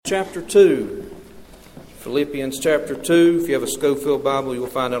chapter 2. Philippians chapter 2. If you have a Schofield Bible, you will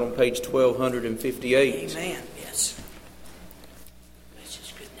find it on page 1258. Amen. Yes. That's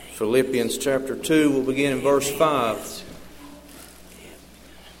his good name. Philippians chapter 2. We'll begin in verse 5.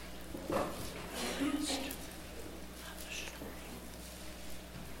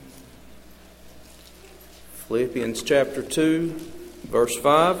 Philippians chapter 2, verse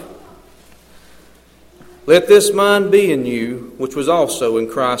 5. Let this mind be in you, which was also in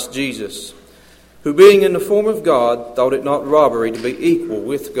Christ Jesus, who being in the form of God, thought it not robbery to be equal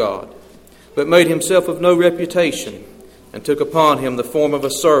with God, but made himself of no reputation, and took upon him the form of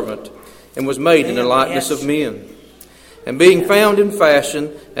a servant, and was made in the likeness of men. And being found in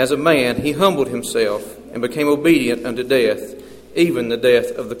fashion as a man, he humbled himself, and became obedient unto death, even the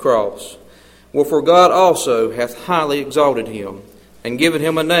death of the cross. Wherefore God also hath highly exalted him, and given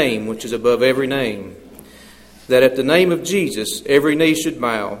him a name which is above every name, that at the name of Jesus every knee should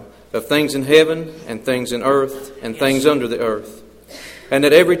bow, of things in heaven, and things in earth, and things under the earth, and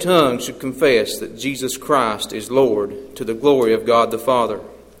that every tongue should confess that Jesus Christ is Lord, to the glory of God the Father.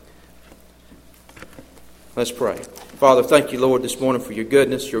 Let's pray. Father, thank you, Lord, this morning for your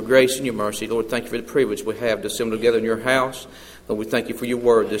goodness, your grace, and your mercy. Lord, thank you for the privilege we have to assemble together in your house. Lord, we thank you for your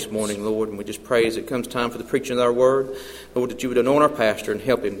word this morning, Lord, and we just pray as it comes time for the preaching of our word, Lord, that you would anoint our pastor and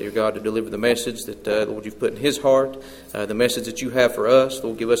help him, dear God, to deliver the message that, Lord, you've put in his heart, the message that you have for us.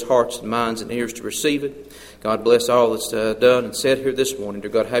 Lord, give us hearts and minds and ears to receive it. God, bless all that's done and said here this morning.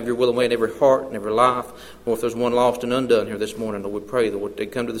 Dear God, have your will and way in every heart and every life. Lord, if there's one lost and undone here this morning, Lord, we pray, Lord, they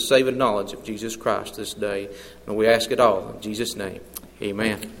come to the saving knowledge of Jesus Christ this day. And we ask it all in Jesus' name.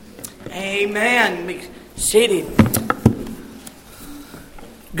 Amen. Amen. Be seated.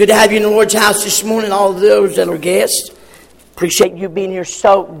 Good to have you in the Lord's house this morning, all of those that are guests. Appreciate you being here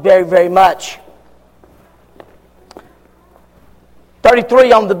so very, very much.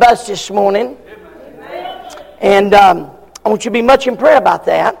 33 on the bus this morning. And I want you to be much in prayer about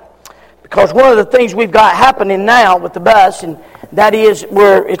that, because one of the things we've got happening now with the bus, and that is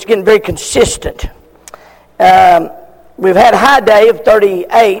it's getting very consistent. We've had a high day of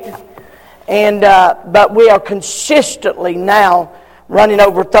 38, and but we are consistently now running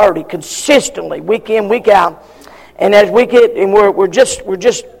over 30, consistently, week in, week out. And as we get, and we're just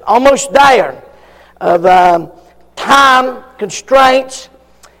almost there of time constraints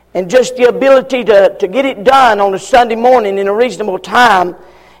and just the ability to get it done on a Sunday morning in a reasonable time.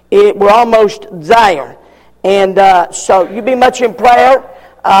 We're almost there. And so you be much in prayer.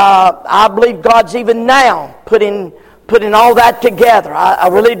 I believe God's even now putting all that together. I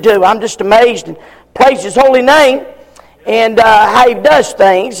really do. I'm just amazed and praise His holy name and how He does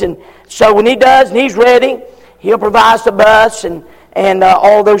things. And so when He does and He's ready, He'll provide the bus and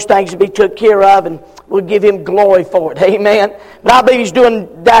all those things to be took care of, and we'll give Him glory for it. Amen. But I believe He's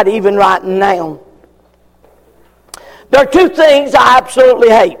doing that even right now. There are two things I absolutely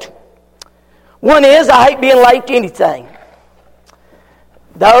hate. One is I hate being late to anything.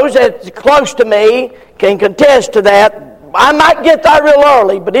 Those that are close to me can contest to that. I might get there real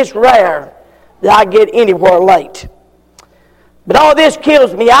early, but it's rare that I get anywhere late. But all this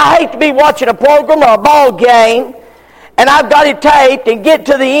kills me. I hate to be watching a program or a ball game, and I've got it taped, and get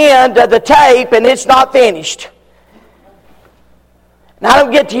to the end of the tape, and it's not finished. And I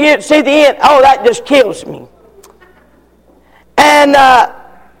don't get to see the end. Oh, that just kills me. And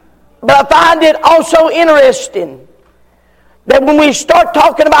but I find it also interesting that when we start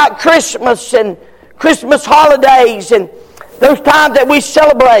talking about Christmas and Christmas holidays and those times that we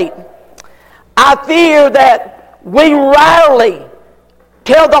celebrate, I fear that we rarely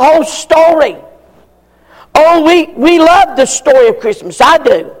tell the whole story. Oh, we love the story of Christmas. I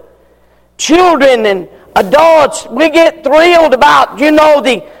do. Children and adults, we get thrilled about,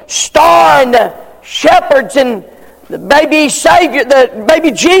 the star and the shepherds and the baby Savior, the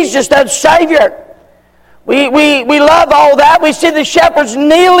baby Jesus, the Savior. We love all that. We see the shepherds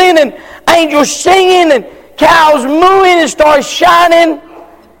kneeling and angels singing and cows mooing and stars shining.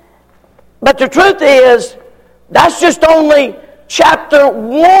 But the truth is, that's just only chapter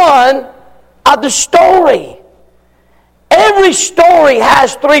 1 of the story. Every story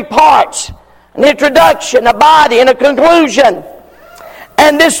has 3 parts: an introduction, a body, and a conclusion.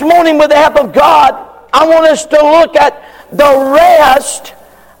 And this morning, with the help of God, I want us to look at the rest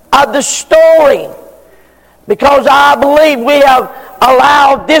of the story, because I believe we have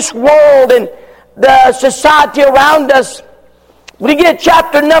allowed this world and the society around us. When you get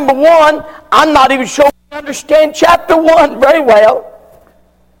chapter number 1, I'm not even sure we understand chapter 1 very well.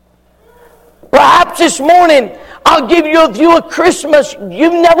 Perhaps this morning I'll give you a view of Christmas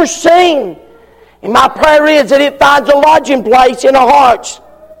you've never seen. And my prayer is that it finds a lodging place in our hearts.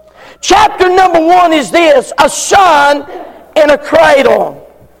 Chapter number 1 is this: a son in a cradle.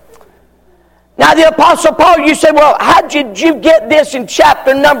 Now the Apostle Paul, you say, well, how did you get this in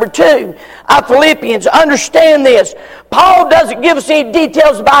chapter number 2 of Philippians? Understand this. Paul doesn't give us any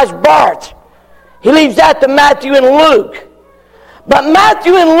details about his birth. He leaves that to Matthew and Luke. But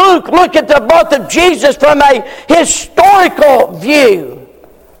Matthew and Luke look at the birth of Jesus from a historical view.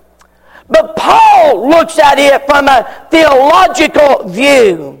 But Paul looks at it from a theological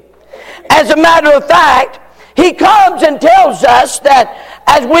view. As a matter of fact, he comes and tells us that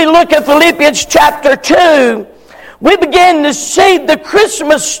as we look at Philippians chapter 2, we begin to see the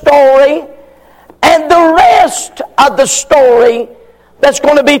Christmas story and the rest of the story that's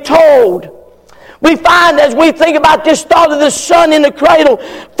going to be told. We find, as we think about this thought of the son in the cradle,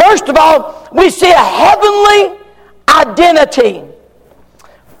 first of all, we see a heavenly identity.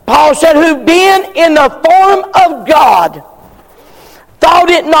 Paul said, who being in the form of God, thought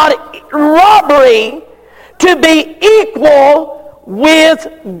it not robbery to be equal with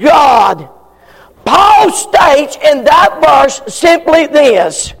God. Paul states in that verse simply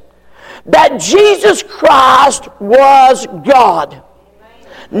this, that Jesus Christ was God.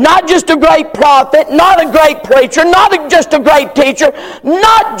 Not just a great prophet, not a great preacher, not just a great teacher,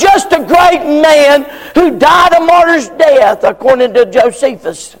 not just a great man who died a martyr's death, according to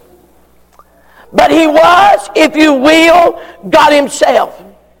Josephus. But he was, if you will, God himself.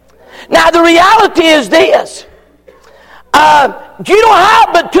 Now the reality is this. You don't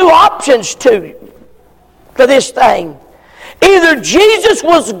have but two options to this thing. Either Jesus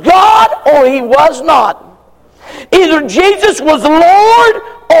was God or he was not. Either Jesus was Lord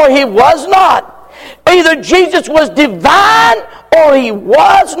or he was not. Either Jesus was divine or he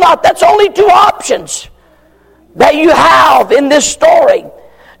was not. That's only two options that you have in this story.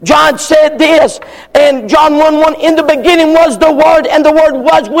 John said this in John 1:1, in the beginning was the Word, and the Word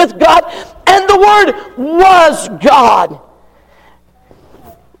was with God, and the Word was God.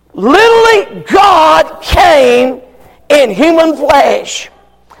 Literally, God came in human flesh.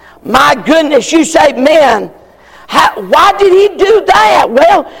 My goodness, you say, man, why did he do that?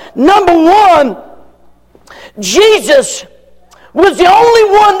 Well, number one, Jesus was the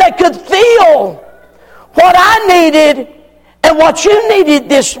only one that could feel what I needed and what you needed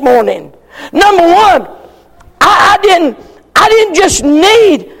this morning. Number one, I didn't just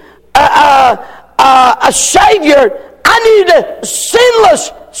need a Savior. I needed a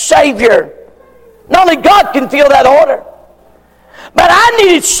sinless Savior. Not only God can feel that order, but I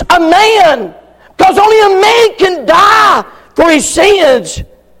needed a man, because only a man can die for his sins.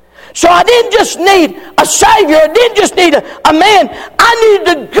 So I didn't just need a Savior. I didn't just need a man. I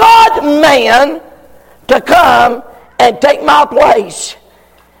needed a God-man to come and take my place.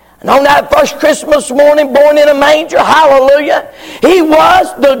 And on that first Christmas morning, born in a manger, hallelujah, he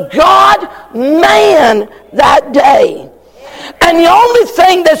was the God-man that day. And the only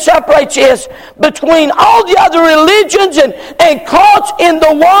thing that separates us between all the other religions and cults in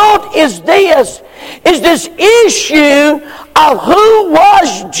the world is this issue of who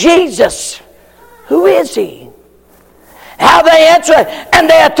was Jesus. Who is he? How they answer it. And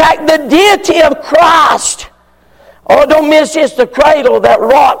they attack the deity of Christ. Oh, don't miss this, the cradle that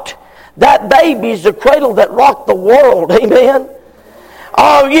rocked. That baby is the cradle that rocked the world. Amen.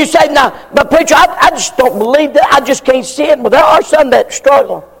 Oh, you say, no, but preacher, I just don't believe that. I just can't see it. Well, there are some that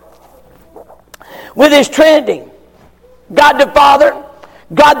struggle with this Trinity. God the Father,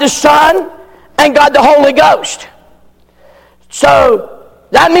 God the Son, and God the Holy Ghost. So,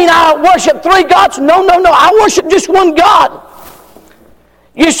 that mean I worship three gods? No. I worship just one God.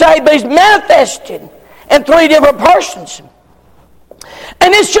 You say, but he's manifested in three different persons.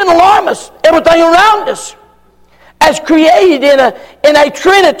 And it shouldn't alarm us. Everything around us as created in a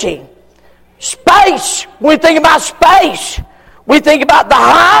Trinity. Space, when we think about space, we think about the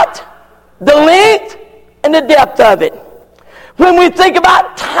height, the length, and the depth of it. When we think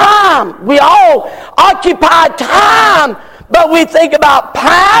about time, we all occupy time, but we think about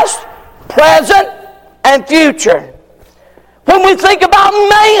past, present, and future. When we think about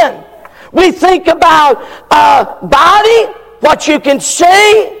man, we think about body, what you can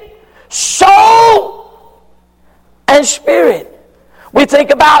see, soul, and spirit. We think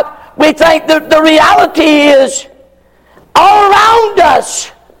the reality is all around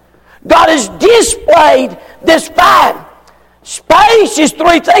us, God has displayed this fact. Space is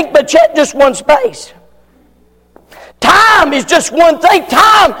three things, but yet just one space. Time is just one thing,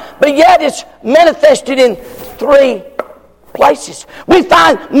 time, but yet it's manifested in three places. We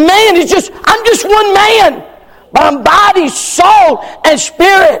find man is I'm just one man, but I'm body, soul, and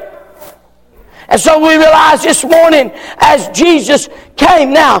spirit. And so we realize this morning as Jesus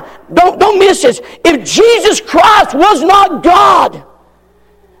came. Now, don't miss this. If Jesus Christ was not God,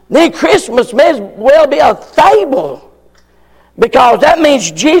 then Christmas may as well be a fable. Because that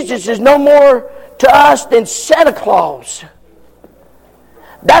means Jesus is no more to us than Santa Claus.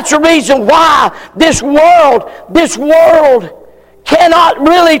 That's the reason why this world cannot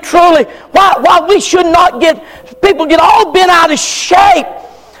really, truly, why we should not people get all bent out of shape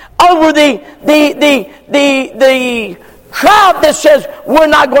over the crowd that says we're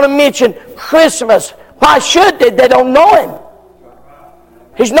not going to mention Christmas. Why should they? They don't know Him.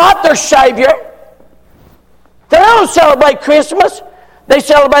 He's not their Savior. They don't celebrate Christmas. They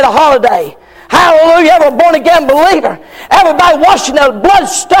celebrate a holiday. Hallelujah. Every born-again believer, everybody washing their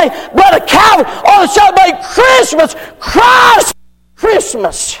blood-stained blood of Calvary, all to celebrate Christmas. Christ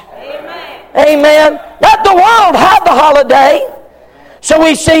Christmas. Amen. Amen. Let the world have the holiday. So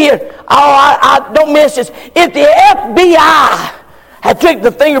we see here, I don't miss this. If the FBI had took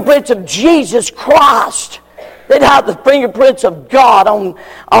the fingerprints of Jesus Christ, they'd have the fingerprints of God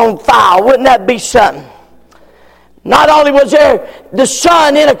on file. Wouldn't that be something? Not only was there the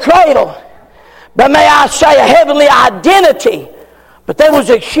Son in a cradle, but may I say a heavenly identity, but there was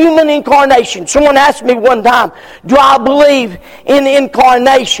a human incarnation. Someone asked me one time, do I believe in the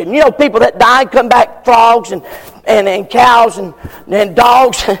incarnation? You know, people that die and come back frogs and cows and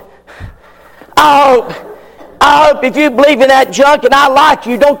dogs. I hope if you believe in that junk and I like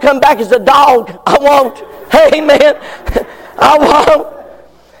you, don't come back as a dog. I won't. Amen. I won't.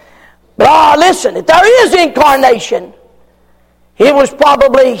 But listen, if there is incarnation, He was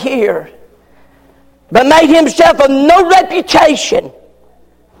probably here, but made Himself of no reputation.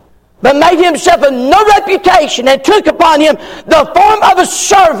 And took upon Him the form of a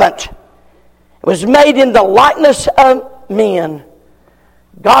servant. It was made in the likeness of men.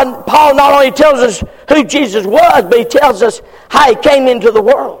 Paul not only tells us who Jesus was, but he tells us how He came into the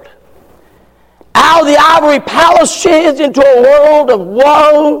world. Out of the ivory palaces into a world of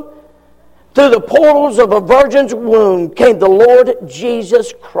woe, through the portals of a virgin's womb came the Lord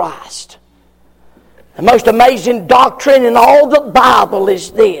Jesus Christ. The most amazing doctrine in all the Bible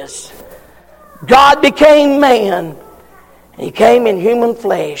is this. God became man. And He came in human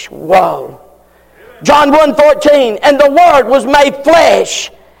flesh. Whoa. John 1:14, and the Word was made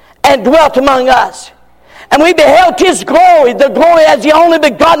flesh and dwelt among us. And we beheld His glory, the glory as the only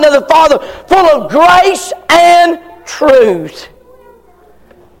begotten of the Father, full of grace and truth.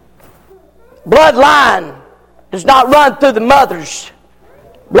 Bloodline does not run through the mothers.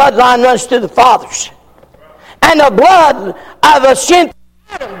 Bloodline runs through the fathers. And the blood of a sinful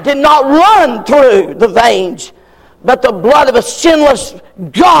Adam did not run through the veins, but the blood of a sinless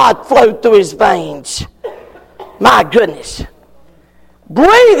God flowed through His veins. My goodness.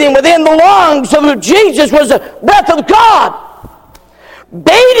 Breathing within the lungs of Jesus was the breath of God.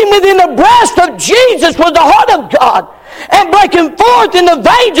 Beating within the breast of Jesus was the heart of God. And breaking forth in the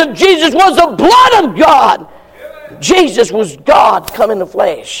veins of Jesus was the blood of God. Jesus was God come in the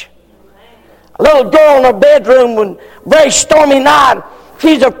flesh. A little girl in her bedroom one very stormy night,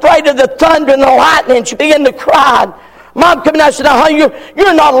 she's afraid of the thunder and the lightning. She began to cry. Mom came in and said, honey,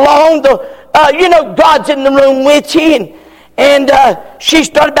 you're not alone. You know God's in the room with you. And she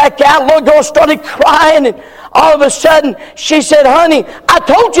started back out. Little girl started crying. And all of a sudden, she said, honey, I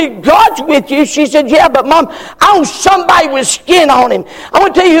told you God's with you. She said, yeah, but Mom, I want somebody with skin on Him. I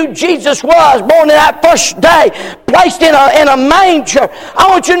want to tell you who Jesus was, born in that first day, placed in a manger. I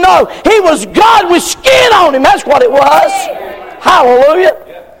want you to know He was God with skin on Him. That's what it was. Hallelujah.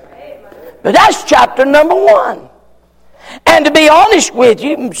 But that's chapter number 1. And to be honest with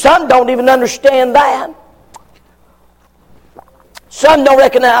you, some don't even understand that. Some don't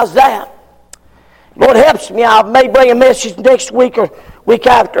recognize that. Lord helps me. I may bring a message next week or week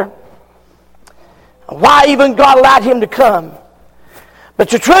after. Why even God allowed Him to come. But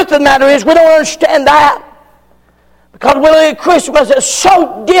the truth of the matter is we don't understand that. Because we look at Christmas as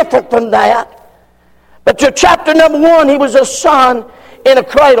so different from that. But to chapter number 1, He was a son in a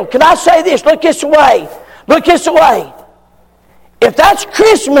cradle. Can I say this? Look this way. Look this way. If that's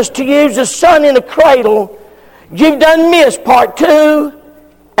Christmas to you as a son in a cradle, you've done missed part 2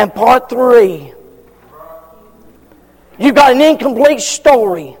 and part 3. You've got an incomplete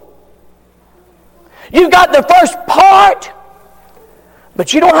story. You've got the first part,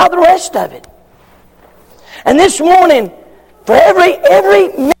 but you don't have the rest of it. And this morning, for every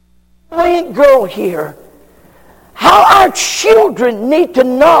boy and girl here, how our children need to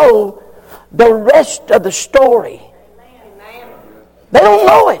know the rest of the story. They don't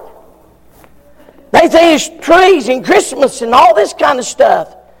know it. They think it's trees and Christmas and all this kind of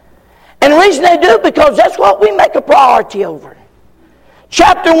stuff. And the reason they do, because that's what we make a priority over.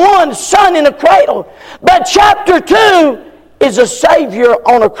 Chapter 1, Son in a cradle. But chapter 2 is a Savior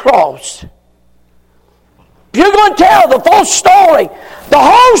on a cross. If you're going to tell the full story, the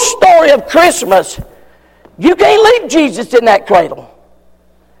whole story of Christmas, you can't leave Jesus in that cradle.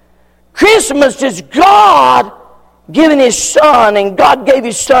 Christmas is God giving His Son, and God gave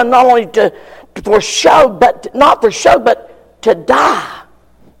His Son not only for show, but not for show, but to die.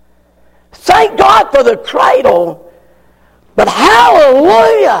 Thank God for the cradle, but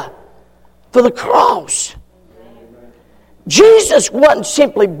hallelujah for the cross. Jesus wasn't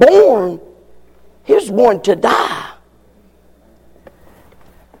simply born, He was born to die.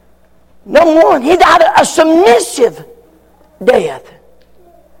 Number one, He died a submissive death.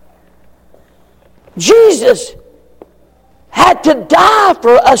 Jesus had to die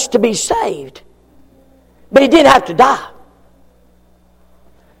for us to be saved. But He didn't have to die.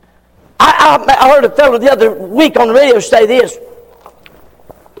 I heard a fellow the other week on the radio say this.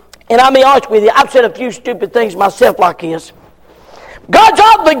 And I'll be honest with you, I've said a few stupid things myself like this. God's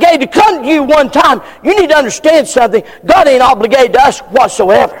obligated to come to you one time. You need to understand something. God ain't obligated to us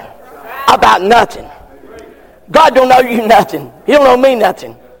whatsoever about nothing. God don't owe you nothing. He don't owe me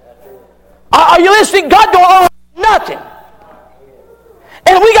nothing. Are you listening? God don't owe us nothing.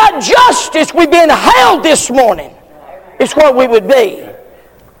 And if we got justice, we've been held this morning. It's what we would be.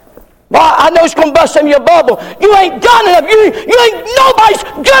 Well, I know it's going to bust some of your bubble. You ain't done enough. Nobody's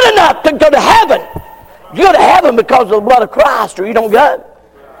good enough to go to heaven. You go to heaven because of the blood of Christ, or you don't go.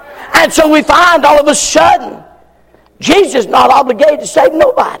 And so we find all of a sudden, Jesus is not obligated to save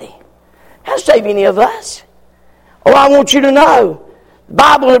nobody. He'll save any of us. Oh, I want you to know, the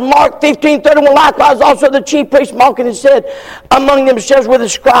Bible in Mark 15:31, likewise also the chief priests mocking and said among themselves were the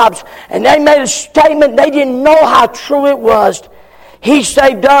scribes. And they made a statement, they didn't know how true it was. He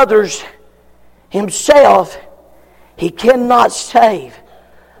saved others. Himself, He cannot save.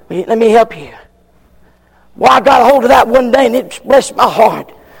 Let me help you. Well, I got a hold of that one day and it blessed my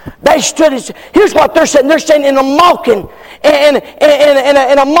heart. They stood and said, here's what they're saying. They're saying in a mocking, in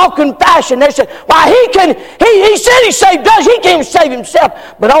a mocking fashion. They said, well, he said He saved us. He can't save Himself.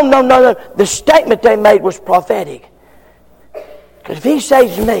 But oh, no. The statement they made was prophetic. Because if He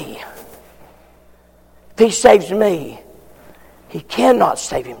saves me, He cannot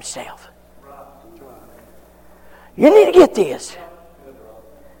save Himself. You need to get this.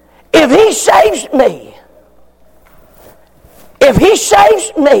 If He saves me,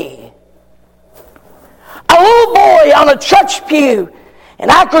 a little boy on a church pew in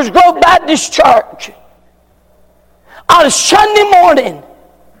Akers Grove Baptist Church on a Sunday morning,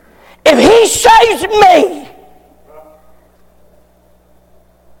 if He saves me,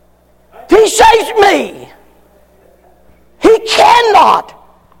 He cannot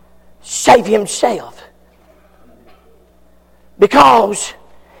save Himself. Because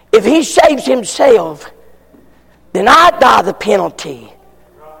if He saves Himself, then I die the penalty.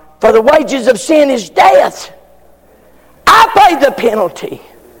 For the wages of sin is death. I pay the penalty.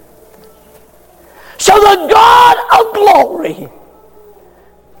 So the God of glory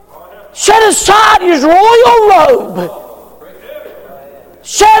set aside His royal robe,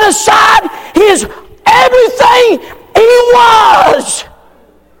 set aside His everything He was,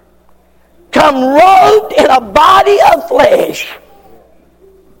 come robed in a body of flesh,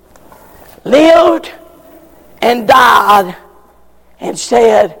 lived and died and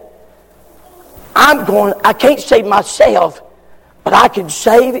said, I can't save myself, but I can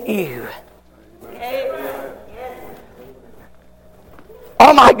save you.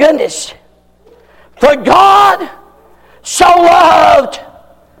 Oh my goodness. For God so loved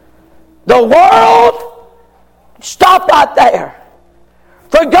the world. Stop right there.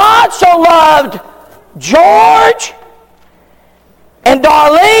 For God so loved George and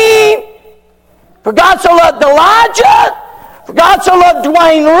Darlene. For God so loved Elijah. For God so loved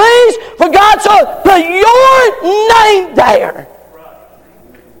Dwayne Reese. For God so put your name there,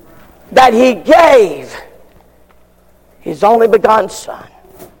 that He gave His only begotten Son,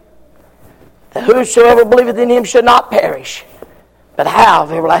 that whosoever believeth in Him should not perish, but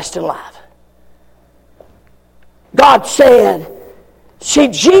have everlasting life. God said, see,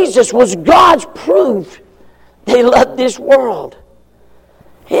 Jesus was God's proof that He loved this world.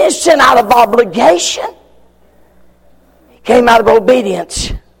 He didn't send out of obligation. He came out of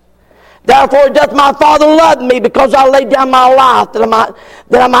obedience. Therefore doth my Father love me, because I laid down my life that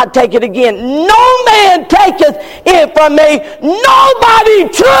I might take it again. No man taketh it from me. Nobody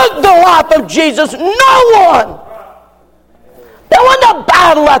took the life of Jesus. No one. There wasn't a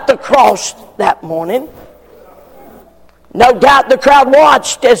battle at the cross that morning. No doubt the crowd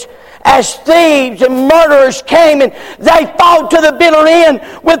watched as thieves and murderers came, and they fought to the bitter end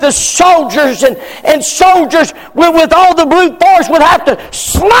with the soldiers, and soldiers with all the brute force would have to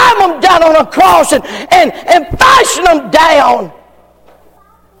slam them down on a cross and fasten them down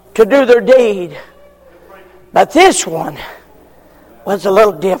to do their deed. But this one was a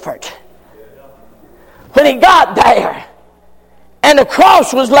little different. When he got there and the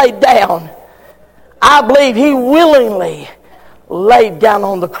cross was laid down, I believe he willingly laid down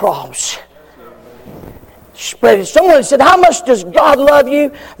on the cross. Spread it. Someone said, how much does God love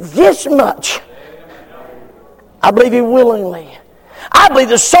you? This much. I believe he willingly. I believe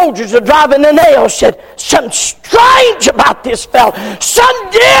the soldiers are driving the nails said, something strange about this fellow.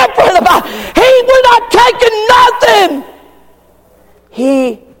 Something different about him. He would not taking nothing.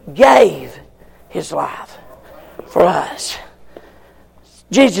 He gave his life for us.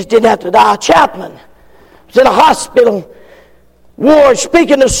 Jesus didn't have to die. A chaplain was in a hospital ward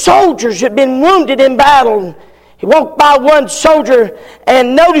speaking to soldiers who had been wounded in battle. He walked by one soldier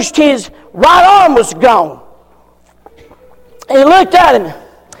and noticed his right arm was gone. And he looked at him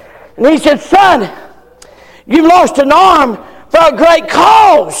and he said, son, you've lost an arm for a great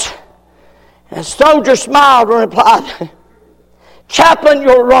cause. And the soldier smiled and replied, chaplain,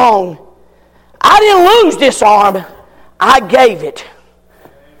 you're wrong. I didn't lose this arm. I gave it.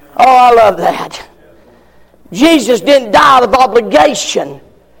 Oh, I love that. Jesus didn't die out of obligation.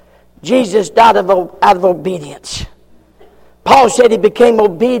 Jesus died out of obedience. Paul said he became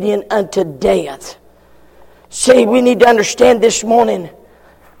obedient unto death. See, we need to understand this morning.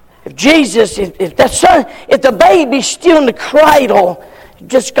 If Jesus, if the baby's still in the cradle, you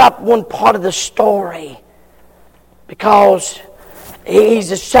just got one part of the story. Because he's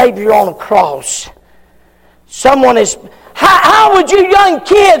the Savior on a cross. Someone is... How would you young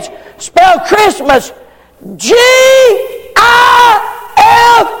kids spell Christmas? G-I-F-T.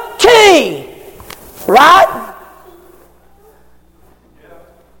 Right?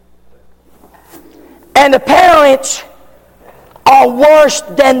 And the parents are worse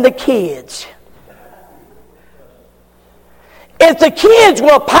than the kids. If the kids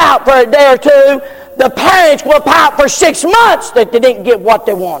will pout for a day or two, the parents will pout for 6 months that they didn't get what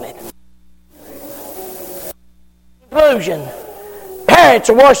they wanted. Conclusion. Parents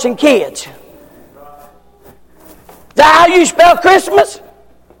are worse than kids. Is that how you spell Christmas?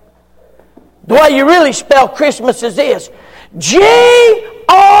 The way you really spell Christmas is this. G-R-A-C-E.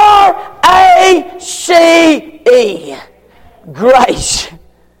 Grace.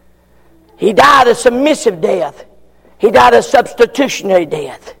 He died a submissive death. He died a substitutionary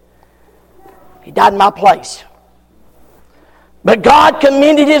death. He died in my place. But God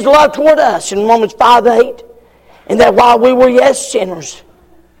commended His love toward us in Romans 5:8. And that while we were yet sinners,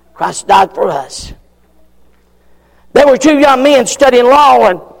 Christ died for us. There were 2 young men studying law,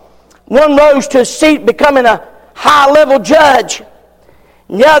 and one rose to a seat becoming a high-level judge.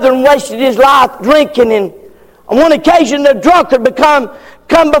 And the other wasted his life drinking. And on one occasion, the drunkard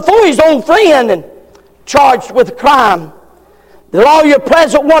come before his old friend and charged with a crime. The lawyer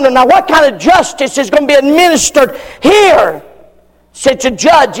present wondered, now what kind of justice is going to be administered here? Such a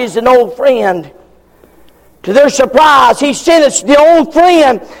judge is an old friend. To their surprise, he sentenced the old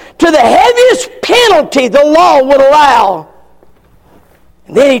friend to the heaviest penalty the law would allow.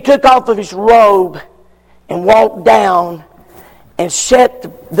 And then he took off of his robe and walked down and set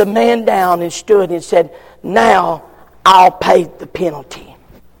the man down and stood and said, now I'll pay the penalty.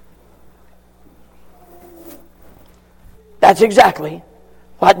 That's exactly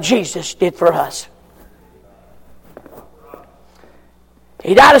what Jesus did for us.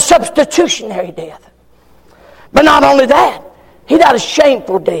 He died a substitutionary death. But not only that, He died a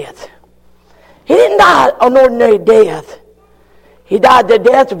shameful death. He didn't die an ordinary death. He died the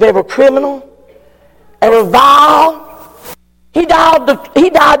death of every criminal, every vile. He died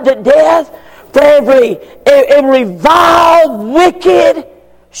the death for every vile, wicked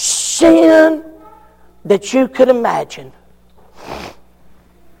sin that you could imagine.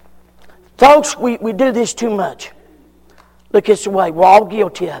 Folks, we do this too much. Look this way. We're all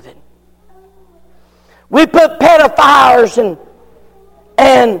guilty of it. We put pedophiles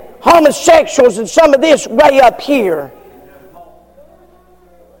and homosexuals and some of this way up here.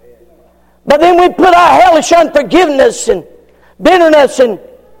 But then we put our hellish unforgiveness and bitterness and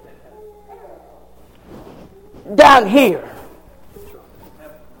down here.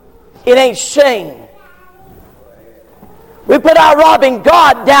 It ain't seen. We put our robbing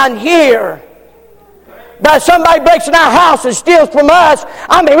God down here. But somebody breaks in our house and steals from us.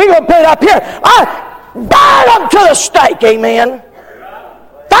 I mean, we're going to put it up here. Burn them to the stake, amen.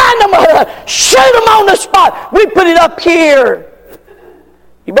 find them, shoot them on the spot. We put it up here.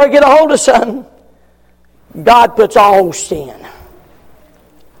 You better get a hold of something. God puts all sin.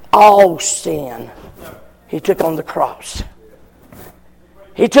 All sin. He took on the cross.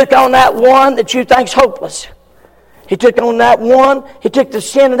 He took on that one that you think's hopeless. He took on that one. He took the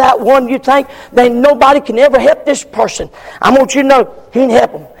sin of that one you think that nobody can ever help this person. I want you to know He can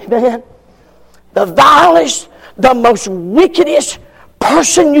help them. Amen. The vilest, the most wickedest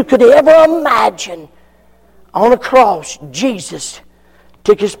person you could ever imagine on a cross, Jesus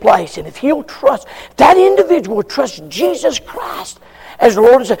took His place. And if he'll trust, that individual will trust Jesus Christ as the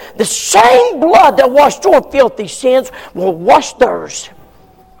Lord and Savior, the same blood that washed your filthy sins will wash theirs.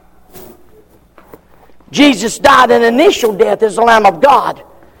 Jesus died an initial death as the Lamb of God.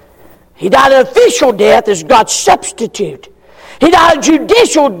 He died an official death as God's substitute. He died a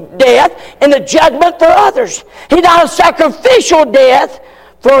judicial death in the judgment for others. He died a sacrificial death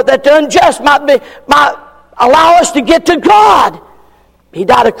for that the unjust might allow us to get to God. He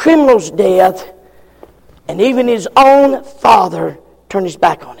died a criminal's death, and even His own Father turned His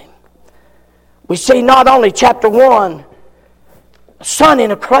back on Him. We see not only chapter 1, a son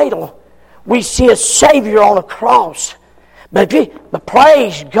in a cradle, we see a Savior on a cross. But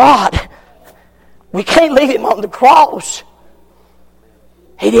praise God, we can't leave Him on the cross.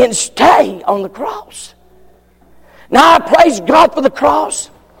 He didn't stay on the cross. Now I praise God for the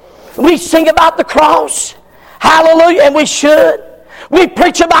cross. We sing about the cross. Hallelujah, and we should. We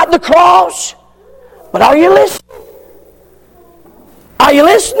preach about the cross. But are you listening? Are you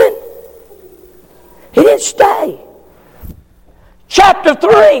listening? He didn't stay. Chapter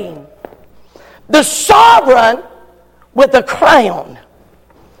 3. The sovereign with a crown.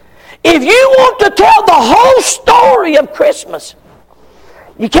 If you want to tell the whole story of Christmas,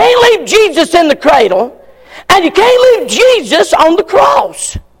 you can't leave Jesus in the cradle, and you can't leave Jesus on the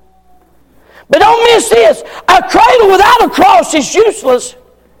cross. But don't miss this. A cradle without a cross is useless,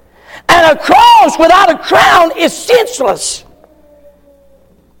 and a cross without a crown is senseless.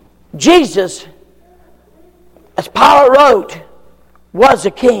 Jesus, as Pilate wrote, was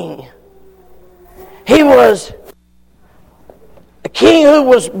a king. He was a king who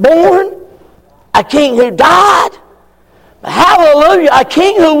was born, a king who died, hallelujah, a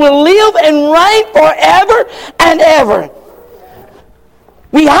king who will live and reign forever and ever.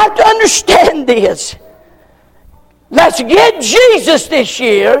 We have to understand this. Let's get Jesus this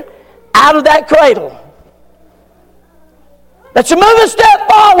year out of that cradle. Let's move a step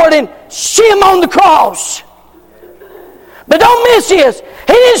forward and see Him on the cross. But don't miss this.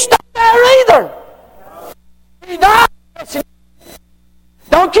 He didn't stop there either. He died.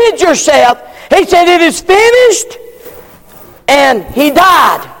 Don't kid yourself. He said it is finished, and He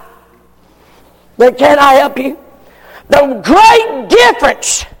died. But can I help you? The great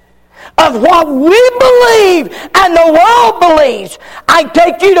difference of what we believe and the world believes. I can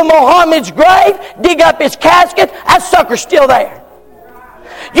take you to Muhammad's grave, dig up his casket, that sucker's still there.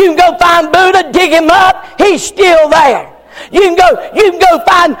 You can go find Buddha, dig him up, he's still there. You can go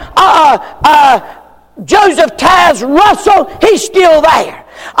find Joseph Taz Russell, he's still there.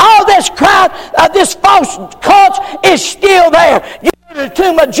 All this crowd, this false cult is still there. You go to the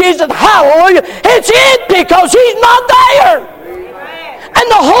tomb of Jesus, hallelujah, it's empty because He's not there. And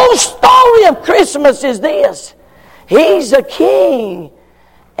the whole story of Christmas is this. He's a king,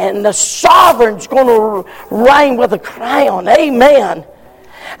 and the sovereign's going to reign with a crown. Amen.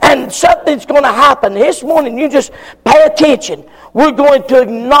 And something's going to happen. This morning, you just pay attention. We're going to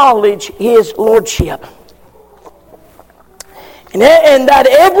acknowledge His lordship. And that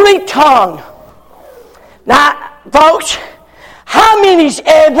every tongue. Now, folks, how many's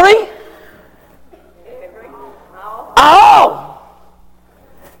every? All.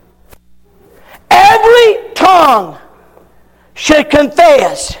 Every tongue should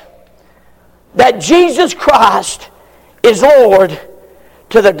confess that Jesus Christ is Lord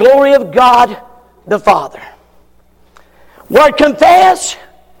to the glory of God the Father. Word confess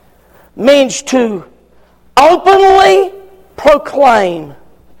means to openly proclaim.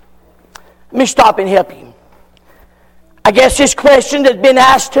 Let me stop and help you. I guess this question has been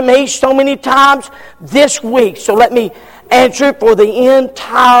asked to me so many times this week, so let me answer it for the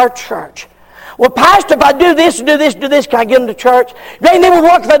entire church. Well, Pastor, if I do this and do this and do this, can I get them to church? It ain't never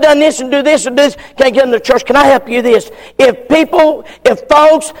work if I done this and do this and do this. Can I get them to church? Can I help you this? If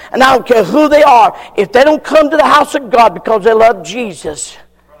folks, and I don't care who they are, if they don't come to the house of God because they love Jesus,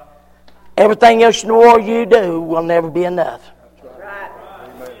 everything else in the world you do will never be enough.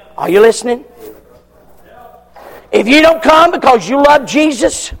 Are you listening? If you don't come because you love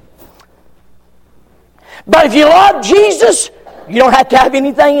Jesus, but if you love Jesus, You don't have to have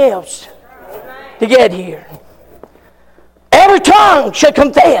anything else to get here. Every tongue shall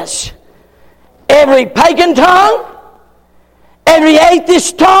confess. Every pagan tongue, every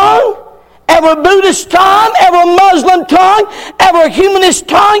atheist tongue, every Buddhist tongue, every Muslim tongue, every humanist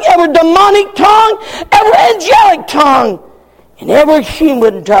tongue, every demonic tongue, every angelic tongue, and every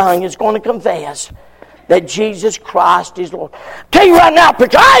human tongue is going to confess that Jesus Christ is Lord. Tell you right now,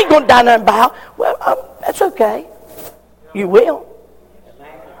 preacher, I ain't going to die there and bow. Well, that's okay. You will.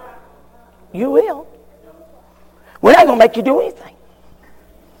 You will. We're not going to make you do anything.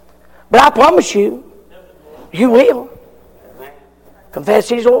 But I promise you, you will. Confess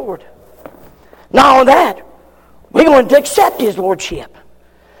He's Lord. Not only that, we're going to accept His Lordship.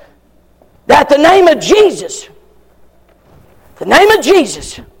 That the name of Jesus,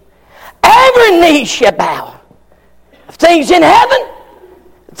 every knee shall bow. Things in heaven,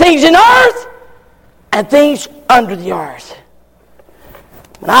 things in earth, and things under the earth.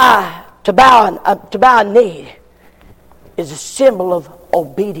 To bow a knee is a symbol of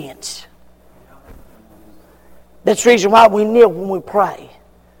obedience. That's the reason why we kneel when we pray.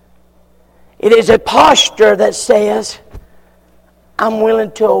 It is a posture that says, I'm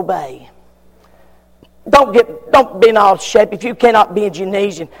willing to obey. Don't be in all shape. If you cannot bend your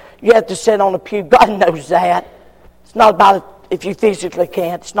knees and you have to sit on a pew, God knows that. It's not about if you physically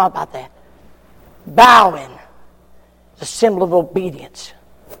can't. It's not about that. Bowing is a symbol of obedience.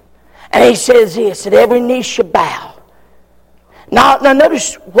 And He says this, that every knee shall bow. Now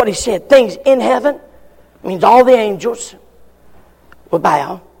notice what He said. Things in heaven means all the angels will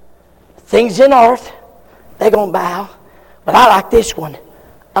bow. Things in earth, they're going to bow. But I like this one,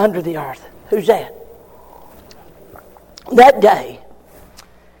 under the earth. Who's that? That day,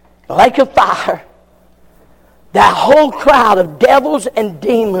 the lake of fire, that whole crowd of devils and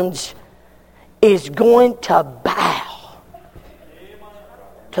demons is going to bow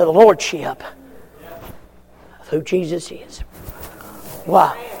to the Lordship of who Jesus is.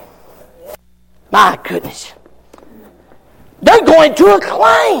 Wow. My goodness. They're going to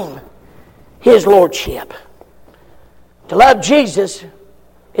acclaim His Lordship. To love Jesus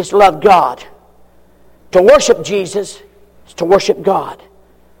is to love God. To worship Jesus is to worship God.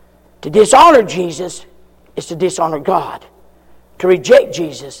 To dishonor Jesus is to dishonor God. To reject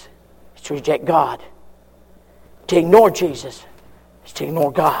Jesus is to reject God. To ignore Jesus is to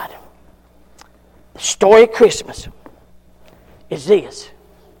ignore God. The story of Christmas is this.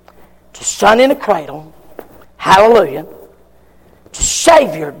 It's a Son in a cradle. Hallelujah. It's a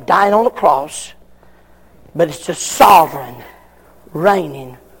Savior dying on the cross. But it's a sovereign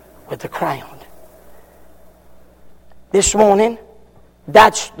reigning with the crown. This morning,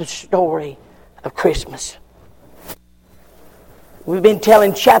 that's the story of Christmas. We've been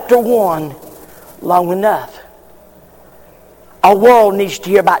telling chapter 1 long enough. Our world needs to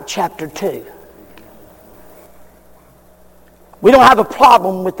hear about chapter 2. We don't have a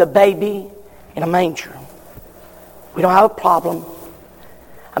problem with the baby in a manger. We don't have a problem.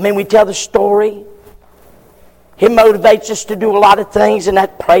 I mean, we tell the story. It motivates us to do a lot of things, and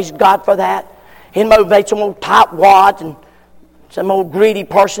that, praise God for that. It motivates some old tightwad and some old greedy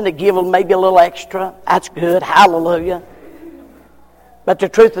person to give maybe a little extra. That's good. Hallelujah. But the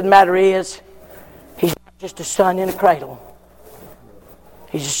truth of the matter is, He's not just a Son in a cradle.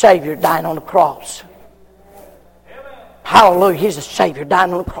 He's a Savior dying on the cross. Hallelujah. He's a Savior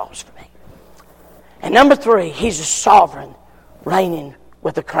dying on the cross for me. And number 3, He's a sovereign reigning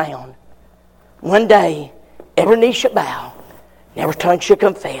with a crown. One day, every knee shall bow, and every tongue shall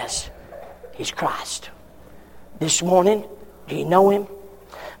confess He's Christ. This morning, do you know Him?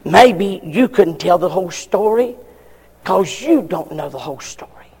 Maybe you couldn't tell the whole story because you don't know the whole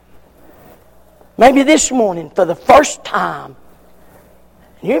story. Maybe this morning, for the first time,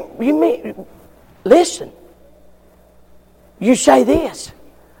 listen. You say this.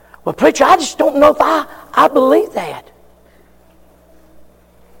 Well, preacher, I just don't know if I believe that.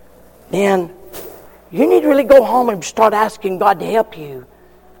 Then you need to really go home and start asking God to help you,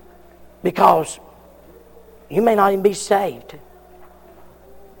 because you may not even be saved.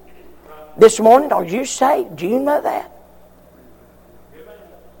 This morning, are you saved? Do you know that?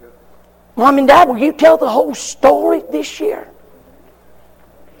 Mom and Dad, will you tell the whole story this year?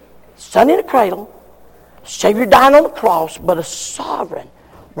 Son in a cradle, Savior dying on the cross, but a sovereign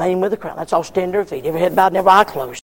reigning with a crown. Let's all stand to our feet. Every head bowed and every eye closed.